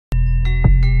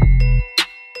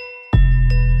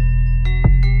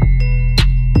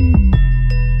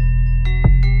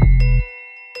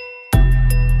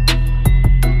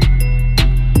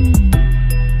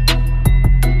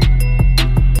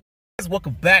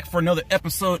back for another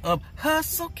episode of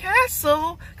Hustle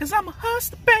Castle, because I'm a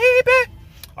hustler, baby.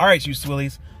 All right, you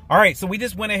Swillies. All right, so we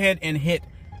just went ahead and hit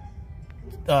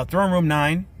Throne Room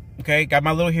 9. Okay, got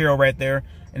my little hero right there,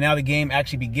 and now the game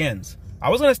actually begins.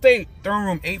 I was going to stay Throne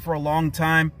Room 8 for a long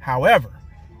time. However,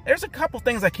 there's a couple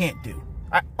things I can't do.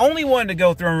 I only wanted to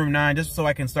go Throne Room 9 just so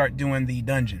I can start doing the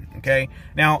dungeon, okay?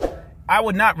 Now, I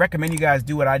would not recommend you guys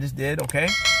do what I just did, okay?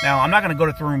 Now, I'm not going to go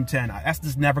to Throne Room 10. That's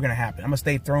just never going to happen. I'm going to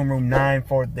stay Throne Room 9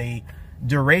 for the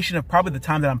duration of probably the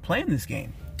time that I'm playing this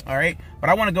game, all right? But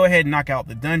I want to go ahead and knock out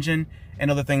the dungeon and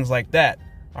other things like that,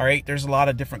 all right? There's a lot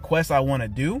of different quests I want to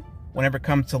do whenever it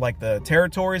comes to, like, the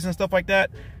territories and stuff like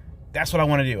that. That's what I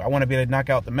want to do. I want to be able to knock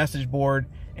out the message board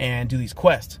and do these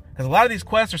quests. Because a lot of these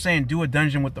quests are saying do a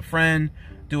dungeon with a friend,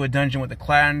 do a dungeon with a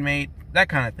clanmate, that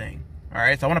kind of thing. All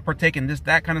right, so I want to partake in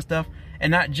that kind of stuff,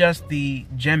 and not just the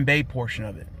Gem Bay portion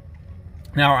of it.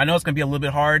 Now, I know it's going to be a little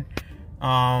bit hard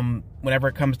whenever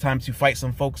it comes time to fight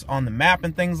some folks on the map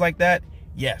and things like that.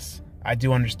 Yes, I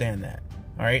do understand that.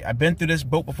 All right, I've been through this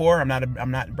boat before.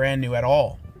 I'm not brand new at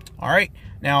all. All right,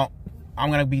 now I'm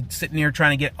going to be sitting here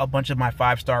trying to get a bunch of my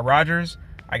 5-star Rogers.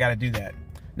 I got to do that.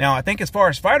 Now, I think as far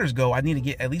as fighters go, I need to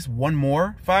get at least one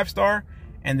more 5-star,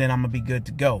 and then I'm going to be good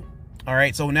to go. All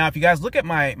right, so now if you guys look at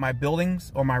my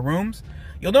buildings or my rooms,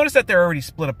 you'll notice that they're already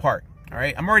split apart. All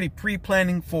right, I'm already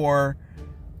pre-planning for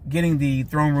getting the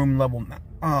Throne Room level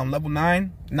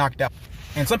 9 knocked out.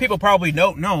 And some people probably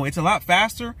don't know, it's a lot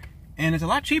faster and it's a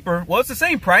lot cheaper. Well, it's the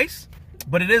same price,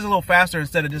 but it is a little faster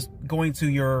instead of just going to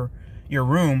your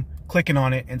room, clicking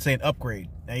on it and saying upgrade.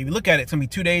 Now, if you look at it, it's gonna be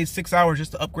 2 days, 6 hours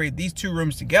just to upgrade these 2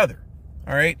 rooms together.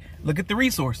 All right, look at the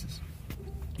resources.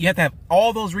 You have to have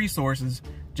all those resources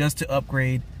just to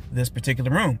upgrade this particular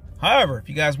room. However, if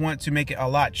you guys want to make it a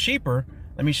lot cheaper,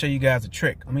 let me show you guys a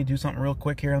trick. Let me do something real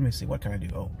quick here. Let me see, what can I do?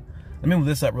 Oh, let me move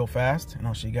this up real fast and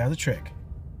I'll show you guys a trick.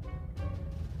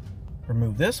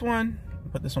 Remove this one,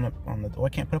 put this one up on the, oh, I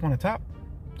can't put it up on the top.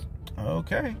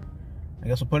 Okay, I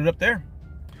guess we'll put it up there.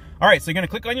 All right, so you're gonna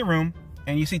click on your room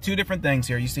and you see 2 different things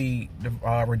here. You see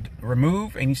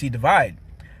remove and you see divide.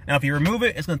 Now, if you remove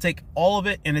it, it's gonna take all of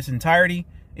it in its entirety.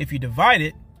 If you divide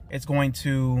it, it's going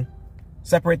to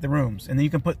separate the rooms, and then you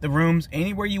can put the rooms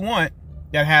anywhere you want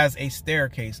that has a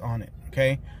staircase on it,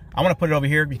 okay? I want to put it over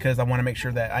here because I want to make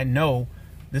sure that I know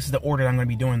this is the order that I'm going to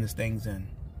be doing these things in.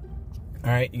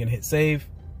 All right, you're going to hit save.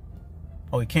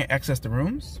 Oh, you can't access the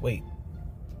rooms? Wait.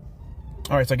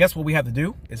 All right, so I guess what we have to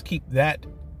do is keep that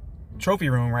trophy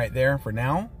room right there for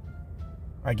now,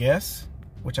 I guess,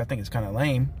 which I think is kind of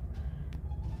lame.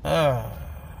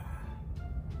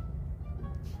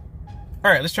 All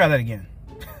right, let's try that again.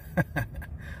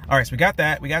 All right, so we got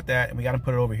that, and we got to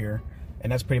put it over here,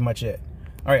 and that's pretty much it.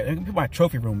 All right, let me put my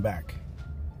trophy room back.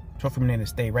 Trophy room name to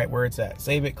stay right where it's at.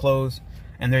 Save it, close,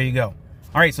 and there you go.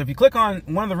 All right, so if you click on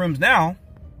one of the rooms now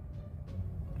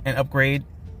and upgrade,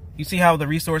 you see how the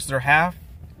resources are half,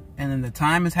 and then the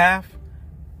time is half.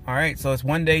 All right, so it's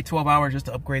 1 day, 12 hours just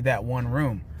to upgrade that one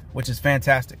room, which is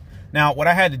fantastic. Now, what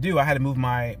I had to do, I had to move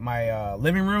my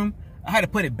living room. I had to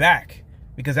put it back,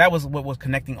 because that was what was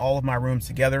connecting all of my rooms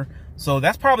together. So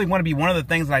that's probably going to be one of the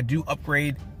things that I do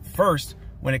upgrade first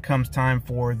when it comes time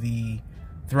for the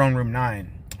Throne Room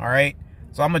 9. All right,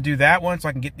 so I'm gonna do that one so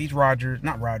I can get these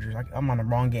I'm on the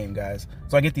wrong game, guys.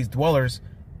 So I get these dwellers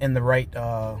in the right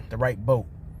boat.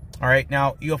 All right,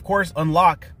 now you of course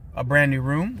unlock a brand new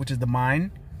room, which is the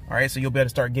mine. All right, so you'll be able to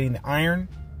start getting the iron.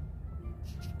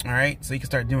 All right, so you can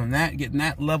start doing that, getting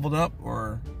that leveled up,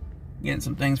 or getting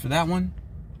some things for that one.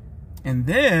 And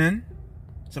then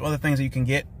some other things that you can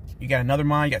get. You got another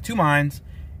mine, you got 2 mines,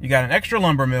 you got an extra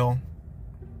lumber mill,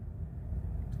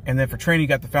 and then for training you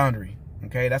got the foundry.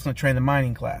 Okay, that's gonna train the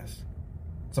mining class.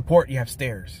 Support, you have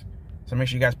stairs. So make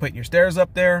sure you guys put your stairs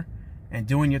up there and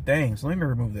doing your thing. So let me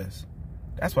remove this.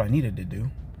 That's what I needed to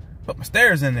do. Put my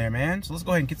stairs in there, man. So let's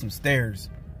go ahead and get some stairs.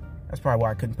 That's probably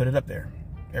why I couldn't put it up there.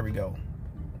 There we go.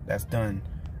 That's done.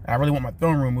 I really want my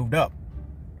throne room moved up.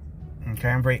 Okay,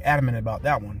 I'm very adamant about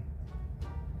that one.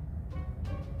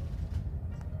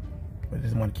 But I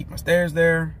just want to keep my stairs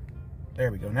there.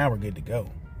 There we go. Now we're good to go.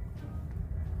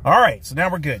 All right, so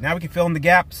now we're good. Now we can fill in the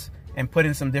gaps and put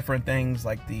in some different things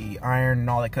like the iron and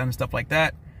all that kind of stuff like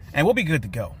that, and we'll be good to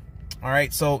go. All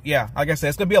right, so yeah, like I said,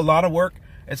 it's gonna be a lot of work.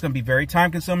 It's gonna be very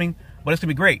time consuming, but it's gonna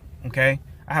be great. Okay,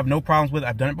 I have no problems with it.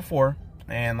 I've done it before,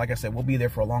 and like I said, we'll be there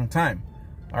for a long time.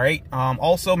 All right.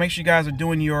 Also, make sure you guys are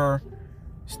doing your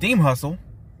Steam hustle.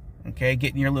 Okay,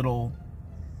 getting your little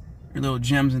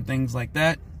gems and things like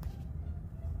that.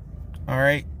 All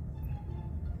right.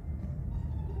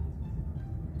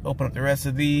 Open up the rest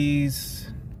of these.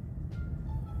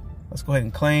 Let's go ahead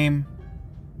and claim.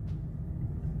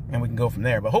 and we can go from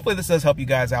there. But hopefully this does help you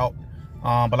guys out.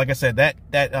 But like I said, that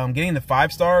getting the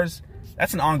 5 stars,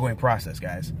 that's an ongoing process,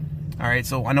 guys. All right,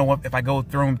 so I know if I go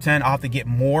through them 10, I'll have to get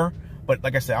more. But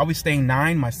like I said, I'll be staying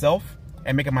 9 myself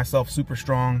and making myself super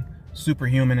strong,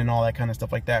 superhuman, and all that kind of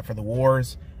stuff like that for the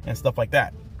wars and stuff like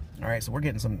that. All right, so we're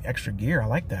getting some extra gear. I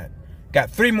like that. Got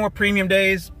 3 more premium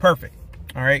days. Perfect.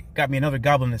 All right, got me another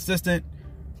Goblin Assistant.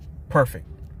 Perfect.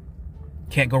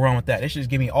 Can't go wrong with that. It should just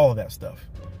give me all of that stuff.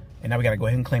 And now we got to go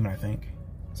ahead and claim it, I think.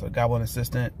 So Goblin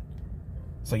Assistant.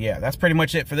 So yeah, that's pretty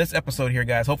much it for this episode here,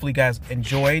 guys. Hopefully you guys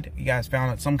enjoyed. You guys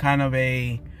found some kind of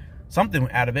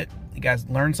something out of it. You guys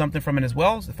learned something from it as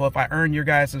well. So if I earn your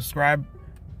guys subscribe,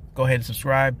 go ahead and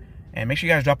subscribe. And make sure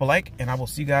you guys drop a like. And I will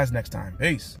see you guys next time.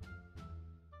 Peace.